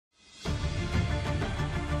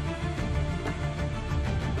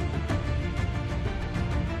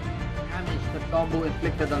combo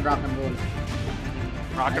inflicted on Rock and Roll.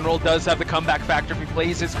 Rock and Roll does have the comeback factor if he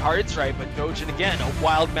plays his cards right, but Dojin again, a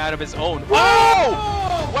wild man of his own.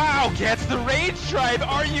 Oh! Wow, gets the Rage Drive.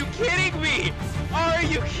 Are you kidding me? Are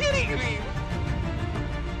you kidding me?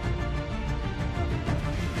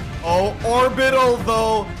 Oh, Orbital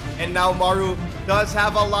though. And now Maru does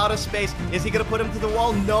have a lot of space. Is he going to put him to the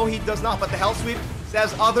wall? No, he does not. But the Hell Sweep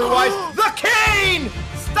says otherwise. The Cane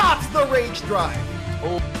stops the Rage Drive.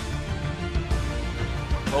 Oh,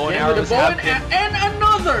 and And with the arrows bow have been... and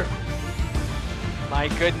another. My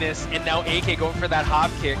goodness, and now AK going for that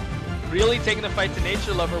hop kick. Really taking the fight to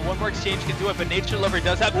Nature Lover. One more exchange can do it, but Nature Lover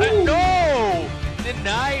does have... No!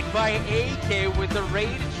 Denied by AK with the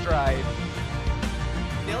Rage Drive.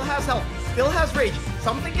 Still has health, still has rage.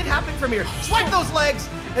 Something can happen from here. Swipe those legs!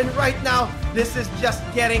 And right now, this is just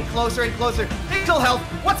getting closer and closer. Still health,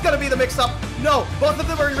 what's gonna be the mix-up? No, both of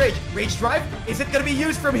them are in rage. Rage Drive, is it gonna be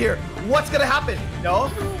used from here? What's gonna happen? No?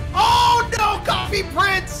 Oh no, Coffee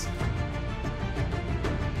Prince!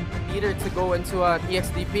 Peter to go into an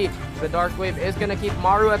EXDP. The Dark Wave is gonna keep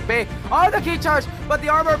Maru at bay. Oh, the key charge, but the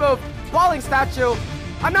armor move. Falling statue.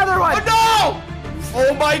 Another one! Oh no!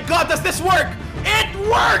 Oh my god, does this work? It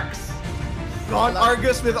works! Gone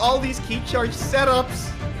Argus with all these key charge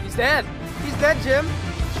setups. He's dead. He's dead, Jim.